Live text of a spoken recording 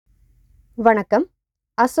வணக்கம்.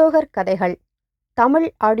 அசோகர் கதைகள் தமிழ்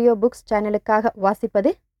ஆடியோ புக்ஸ் சேனலுக்காக வாசிப்பது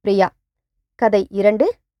பிரியா. கதை 2.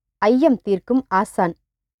 ஐயம் தீர்க்கும் ஆசான்.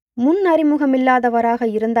 முன் அறிமுகமில்லாதவராக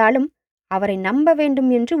இருந்தாலும் அவரை நம்ப வேண்டும்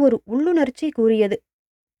என்று ஒரு உள்ளுணர்ச்சி கூறியது.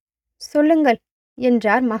 சொல்லுங்கள்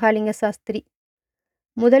என்றார் மகாலிங்க சாஸ்திரி.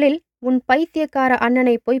 முதலில் உன் பைத்தியக்கார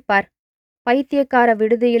அண்ணனை போய் பார். பைத்தியக்கார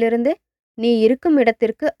விடுதியிலிருந்து நீ இருக்கும்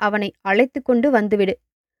இடத்திற்கு அவனை அழைத்து கொண்டு வந்துவிடு.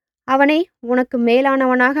 அவனை உனக்கு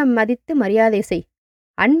மேலானவனாக மதித்து மரியாதை செய்.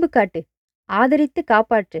 அன்பு காட்டு. ஆதரித்து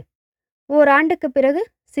காப்பாற்று. ஓராண்டுக்குப் பிறகு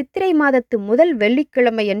சித்திரை மாதத்து முதல்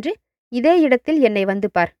வெள்ளிக்கிழமையன்று இதே இடத்தில் என்னை வந்து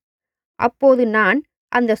பார். அப்போது நான்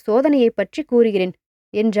அந்த சோதனையைப் பற்றி கூறுகிறேன்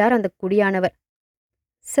என்றார் அந்த குடியானவர்.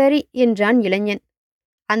 சரி என்றான் இளைஞன்.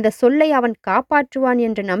 அந்த சொல்லை அவன் காப்பாற்றுவான்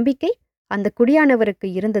என்ற நம்பிக்கை அந்த குடியானவருக்கு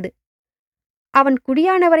இருந்தது. அவன்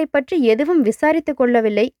குடியானவரைப் பற்றி எதுவும் விசாரித்துக்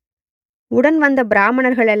கொள்ளவில்லை. உடன் வந்த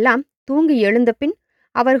பிராமணர்களெல்லாம் தூங்கி எழுந்தபின்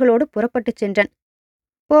அவர்களோடு புறப்பட்டுச் சென்றான்.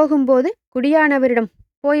 போகும்போது குடியானவரிடம்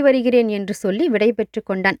போய் வருகிறேன் என்று சொல்லி விடை பெற்று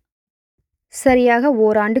கொண்டான். சரியாக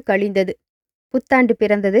ஓராண்டு கழிந்தது. புத்தாண்டு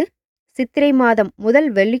பிறந்தது. சித்திரை மாதம் முதல்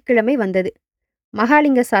வெள்ளிக்கிழமை வந்தது.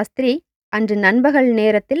 மகாலிங்க சாஸ்திரி அன்று நண்பகல்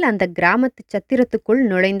நேரத்தில் அந்த கிராமத்து சத்திரத்துக்குள்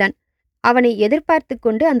நுழைந்தான். அவனை எதிர்பார்த்து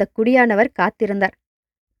கொண்டு அந்த குடியானவர் காத்திருந்தார்.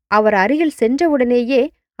 அவர் அருகில் சென்றவுடனேயே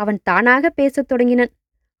அவன் தானாக பேசத் தொடங்கினான்.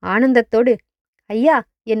 ஆனந்தத்தோடு, ஐயா,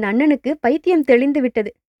 என் அண்ணனுக்கு பைத்தியம் தெளிந்து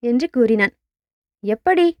விட்டது என்று கூறினான்.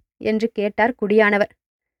 எப்படி என்று கேட்டார் குடியானவர்.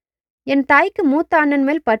 என் தாய்க்கு மூத்த அண்ணன்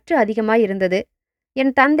மேல் பற்று அதிகமாயிருந்தது.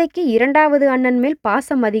 என் தந்தைக்கு இரண்டாவது அண்ணன் மேல்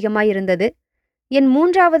பாசம் அதிகமாயிருந்தது. என்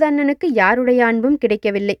மூன்றாவது அண்ணனுக்கு யாருடைய அன்பும்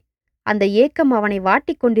கிடைக்கவில்லை. அந்த ஏக்கம் அவனை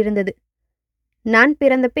வாட்டிக் கொண்டிருந்தது. நான்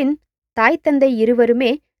பிறந்த பின் தாய் தந்தை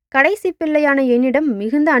இருவருமே கடைசி பிள்ளையான என்னிடம்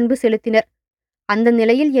மிகுந்த அன்பு செலுத்தினர். அந்த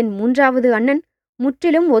நிலையில் என் மூன்றாவது அண்ணன்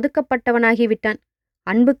முற்றிலும் ஒதுக்கப்பட்டவனாகிவிட்டான்.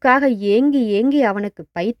 அன்புக்காக ஏங்கி ஏங்கி அவனுக்கு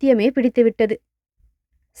பைத்தியமே பிடித்துவிட்டது.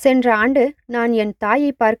 சென்ற ஆண்டு நான் என்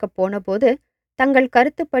தாயை பார்க்கப் போனபோது தங்கள்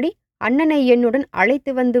கருத்துப்படி அண்ணனை என்னுடன்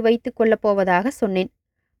அழைத்து வந்து வைத்துக் கொள்ளப் போவதாக சொன்னேன்.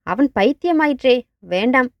 அவன் பைத்தியமாயிற்றே,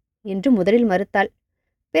 வேண்டாம் என்று முதலில் மறுத்தாள்.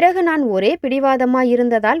 பிறகு நான் ஒரே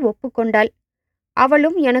பிடிவாதமாயிருந்ததால் ஒப்புக்கொண்டாள்.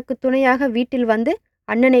 அவளும் எனக்கு துணையாக வீட்டில் வந்து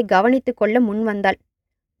அண்ணனை கவனித்துக் கொள்ள முன்வந்தாள்.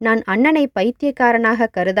 நான் அண்ணனை பைத்தியக்காரனாக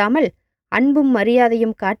கருதாமல் அன்பும்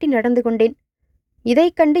மரியாதையும் காட்டி நடந்து கொண்டேன்.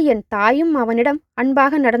 இதைக் கண்டு என் தாயும் அவனிடம்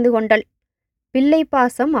அன்பாக நடந்து கொண்டாள். பிள்ளை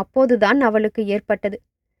பாசம் அப்போதுதான் அவளுக்கு ஏற்பட்டது.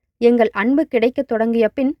 எங்கள் அன்பு கிடைக்கத் தொடங்கிய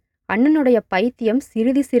பின் அண்ணனுடைய பைத்தியம்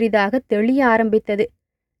சிறிது சிறிதாக தெளிய ஆரம்பித்தது.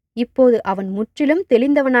 இப்போது அவன் முற்றிலும்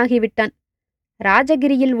தெளிந்தவனாகிவிட்டான்.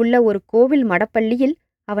 ராஜகிரியில் உள்ள ஒரு கோவில் மடப்பள்ளியில்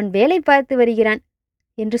அவன் வேலை பார்த்து வருகிறான்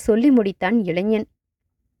என்று சொல்லி முடித்தான் இளைஞன்.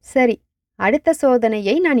 சரி, அடுத்த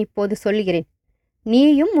சோதனையை நான் இப்போது சொல்கிறேன்.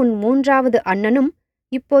 நீயும் உன் மூன்றாவது அண்ணனும்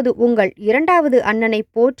இப்போது உங்கள் இரண்டாவது அண்ணனை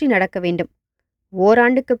போற்றி நடக்க வேண்டும்.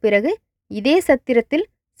 ஓராண்டுக்குப் பிறகு இதே சத்திரத்தில்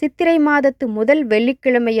சித்திரை மாதத்து முதல்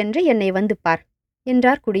வெள்ளிக்கிழமையன்று என்னை வந்து பார்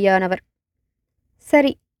என்றார் குடியானவர்.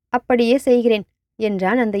 சரி, அப்படியே செய்கிறேன்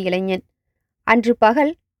என்றான் அந்த இளைஞன். அன்று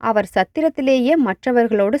பகல் அவர் சத்திரத்திலேயே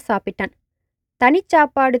மற்றவர்களோடு சாப்பிட்டான்.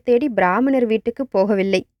 தனிச்சாப்பாடு தேடி பிராமணர் வீட்டுக்கு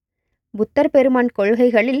போகவில்லை. புத்தர் பெருமான்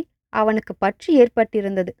கொள்கைகளில் அவனுக்கு பற்று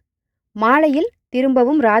ஏற்பட்டிருந்தது. மாலையில்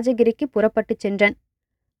திரும்பவும் ராஜகிரிக்கு புறப்பட்டுச் சென்றான்.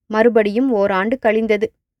 மறுபடியும் ஓராண்டு கழிந்தது.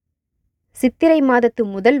 சித்திரை மாதத்து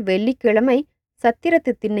முதல் வெள்ளிக்கிழமை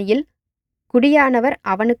சத்திரத்து திண்ணையில் குடியானவர்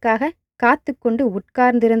அவனுக்காக காத்து கொண்டு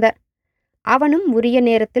உட்கார்ந்திருந்தார். அவனும் உரிய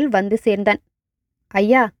நேரத்தில் வந்து சேர்ந்தான்.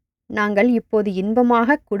 ஐயா, நாங்கள் இப்போது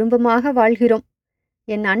இன்பமாக குடும்பமாக வாழ்கிறோம்.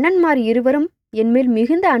 என் அண்ணன்மார் இருவரும் என்மேல்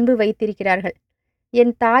மிகுந்த அன்பு வைத்திருக்கிறார்கள்.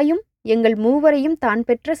 என் தாயும் எங்கள் மூவரையும் தான்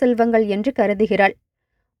பெற்ற செல்வங்கள் என்று கருதுகிறாள்.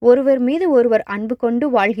 ஒருவர் மீது ஒருவர் அன்பு கொண்டு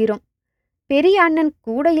வாழ்கிறோம். பெரிய அண்ணன்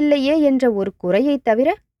கூட இல்லையே என்ற ஒரு குறையைத் தவிர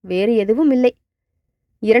வேறு எதுவும் இல்லை.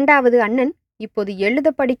 இரண்டாவது அண்ணன் இப்போது எழுத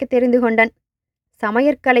படிக்க தெரிந்து கொண்டான்.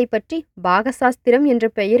 சமையற்கலை பற்றி பாகசாஸ்திரம் என்ற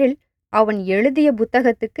பெயரில் அவன் எழுதிய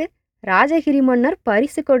புத்தகத்துக்கு ராஜகிரி மன்னர்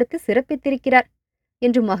பரிசு கொடுத்து சிறப்பித்திருக்கிறார்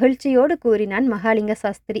என்று மகிழ்ச்சியோடு கூறினான் மகாலிங்க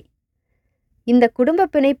சாஸ்திரி. இந்த குடும்ப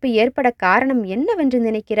பிணைப்பு ஏற்பட காரணம் என்னவென்று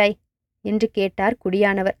நினைக்கிறாய் என்று கேட்டார்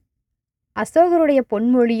குடியானவர். அசோகருடைய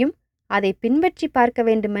பொன்மொழியும் அதை பின்பற்றி பார்க்க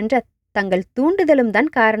வேண்டுமென்ற தங்கள் தூண்டுதலும் தான்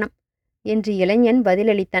காரணம் என்று இளைஞன்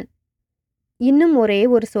பதிலளித்தான். இன்னும் ஒரே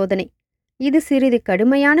ஒரு சோதனை. இது சிறிது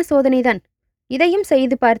கடுமையான சோதனைதான். இதையும்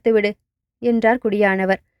செய்து பார்த்துவிடு என்றார்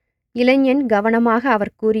குடியானவர். இளைஞன் கவனமாக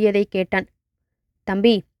அவர் கூறியதை கேட்டான்.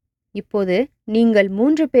 தம்பி, இப்போது நீங்கள்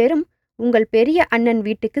 3 பேரும் உங்கள் பெரிய அண்ணன்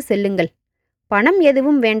வீட்டுக்கு செல்லுங்கள். பணம்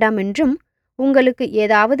எதுவும் வேண்டாமென்றும் உங்களுக்கு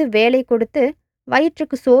ஏதாவது வேலை கொடுத்து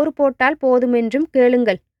வயிற்றுக்கு சோறு போட்டால் போதுமென்றும்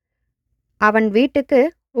கேளுங்கள். அவன் வீட்டுக்கு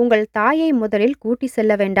உங்கள் தாயை முதலில் கூட்டி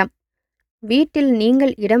செல்ல வேண்டாம். வீட்டில்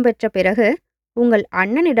நீங்கள் இடம்பெற்ற பிறகு உங்கள்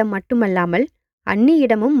அண்ணனிடம் மட்டுமல்லாமல்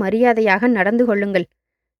அண்ணியிடமும் மரியாதையாக நடந்து கொள்ளுங்கள்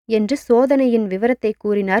என்று சோதனையின் விவரத்தை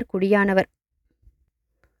கூறினார் குடியானவர்.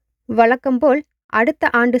 வழக்கம்போல் அடுத்த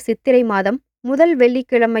ஆண்டு சித்திரை மாதம் முதல்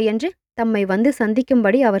வெள்ளிக்கிழமையன்று தம்மை வந்து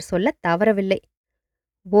சந்திக்கும்படி அவர் சொல்லத் தவறவில்லை.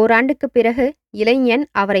 ஓராண்டுக்குப் பிறகு இளைஞன்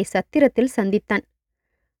அவரை சத்திரத்தில் சந்தித்தான்.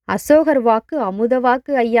 அசோகர் வாக்கு அமுத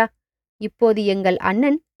வாக்கு ஐயா. இப்போது எங்கள்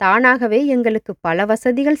அண்ணன் தானாகவே எங்களுக்கு பல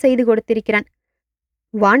வசதிகள் செய்து கொடுத்திருக்கிறான்.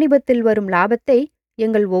 வாணிபத்தில் வரும் லாபத்தை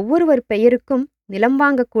எங்கள் ஒவ்வொருவர் பெயருக்கும் நிலம்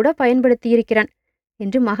வாங்கக்கூட பயன்படுத்தியிருக்கிறான்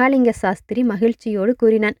என்று மகாலிங்க சாஸ்திரி மகிழ்ச்சியோடு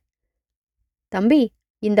கூறினான். தம்பி,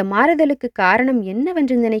 இந்த மாறுதலுக்கு காரணம்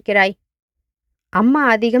என்னவென்று நினைக்கிறாய்? அம்மா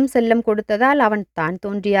அதிகம் செல்லம் கொடுத்ததால் அவன் தான்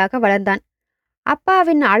தோன்றியாக வளர்ந்தான்.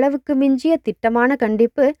 அப்பாவின் அளவுக்கு மிஞ்சிய திட்டமான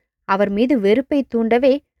கண்டிப்பு அவர் மீது வெறுப்பை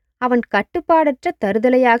தூண்டவே அவன் கட்டுப்பாடற்ற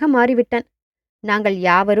தருதலையாக மாறிவிட்டான். நாங்கள்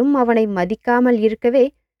யாவரும் அவனை மதிக்காமல் இருக்கவே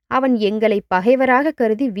அவன் எங்களை பகைவராக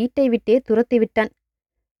கருதி வீட்டை விட்டே துரத்திவிட்டான்.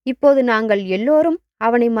 இப்போது நாங்கள் எல்லோரும்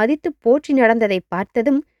அவனை மதித்து போற்றி நடந்ததை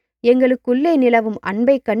பார்த்ததும் எங்களுக்குள்ளே நிலவும்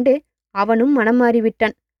அன்பைக் கண்டு அவனும் மனம்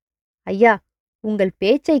மாறிவிட்டான். ஐயா, உங்கள்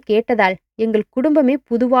பேச்சை கேட்டதால் எங்கள் குடும்பமே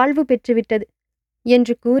புதுவாழ்வு பெற்றுவிட்டது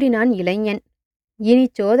என்று கூறினான் இளைஞன். இனி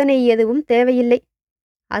சோதனை எதுவும் தேவையில்லை.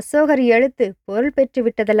 அசோகர் எழுத்து பொருள்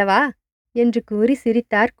பெற்றுவிட்டதல்லவா என்று கூறி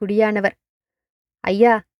சிரித்தார் குடியானவர்.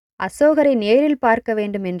 ஐயா, அசோகரை நேரில் பார்க்க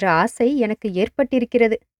வேண்டும் என்ற ஆசை எனக்கு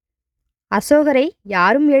ஏற்பட்டிருக்கிறது. அசோகரை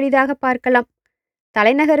யாரும் எளிதாக பார்க்கலாம்.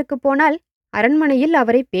 தலைநகருக்குப் போனால் அரண்மனையில்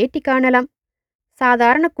அவரை பேட்டி காணலாம்.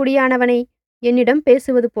 சாதாரண குடியானவனை என்னிடம்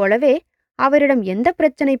பேசுவது போலவே அவரிடம் எந்த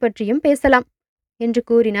பிரச்சனை பற்றியும் பேசலாம் என்று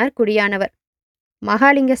கூறினார் குடியானவர்.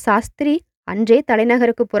 மகாலிங்க சாஸ்திரி அன்றே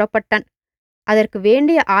தலைநகருக்கு புறப்பட்டான். அதற்கு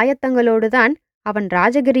வேண்டிய ஆயத்தங்களோடுதான் அவன்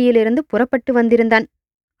ராஜகிரியிலிருந்து புறப்பட்டு வந்திருந்தான்.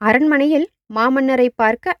 அரண்மனையில் மாமன்னரை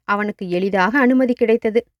பார்க்க அவனுக்கு எளிதாக அனுமதி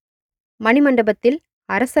கிடைத்தது. மணிமண்டபத்தில்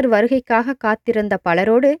அரசர் வருகைக்காக காத்திருந்த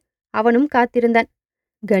பலரோடு அவனும் காத்திருந்தான்.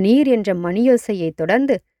 கணீர் என்ற மணியோசையைத்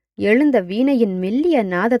தொடர்ந்து எழுந்த வீணையின் மெல்லிய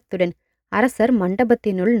நாதத்துடன் அரசர்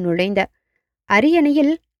மண்டபத்தினுள் நுழைந்தார்.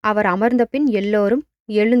 அரியணையில் அவர் அமர்ந்த பின் எல்லோரும்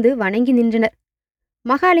எழுந்து வணங்கி நின்றனர்.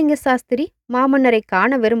 மகாலிங்க சாஸ்திரி மாமன்னரை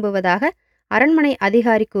காண விரும்புவதாக அரண்மனை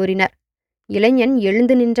அதிகாரி கூறினார். இளைஞன்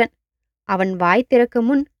எழுந்து நின்றான். அவன் வாய் திறக்கும்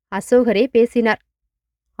முன் அசோகரே பேசினார்.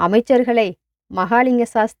 அமைச்சர்களே, மகாலிங்க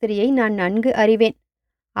சாஸ்திரியை நான் நன்கு அறிவேன்.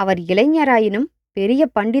 அவர் இளைஞராயினும் பெரிய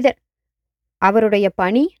பண்டிதர். அவருடைய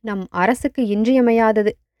பணி நம் அரசுக்கு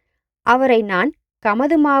இன்றியமையாதது. அவரை நான்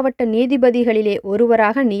கமது மாவட்ட நீதிபதிகளிலே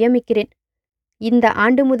ஒருவராக நியமிக்கிறேன். இந்த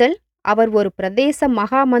ஆண்டு முதல் அவர் ஒரு பிரதேச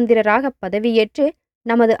மகாமந்திரராக பதவியேற்று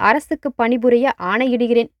நமது அரசுக்கு பணிபுரிய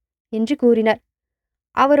ஆணையிடுகிறேன் என்று கூறினார்.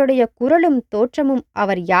 அவருடைய குரலும் தோற்றமும்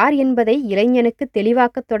அவர் யார் என்பதை இளைஞனுக்கு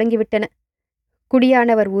தெளிவாக்கத் தொடங்கிவிட்டன.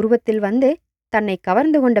 குடியானவர் உருவத்தில் வந்து தன்னை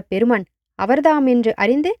கவர்ந்து கொண்ட பெருமான் அவர்தாம் என்று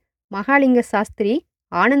அறிந்து மகாலிங்க சாஸ்திரி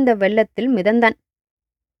ஆனந்த வெள்ளத்தில் மிதந்தான்.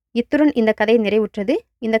 இத்துடன் இந்த கதை நிறைவுற்றது.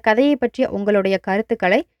 இந்த கதையை பற்றிய உங்களுடைய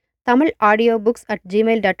கருத்துக்களை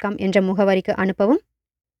tamilaudiobooks@gmail.com என்ற முகவரிக்கு அனுப்பவும்.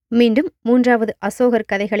 மீண்டும் 3வது அசோகர்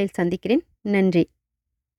கதைகளில் சந்திக்கிறேன். நன்றி.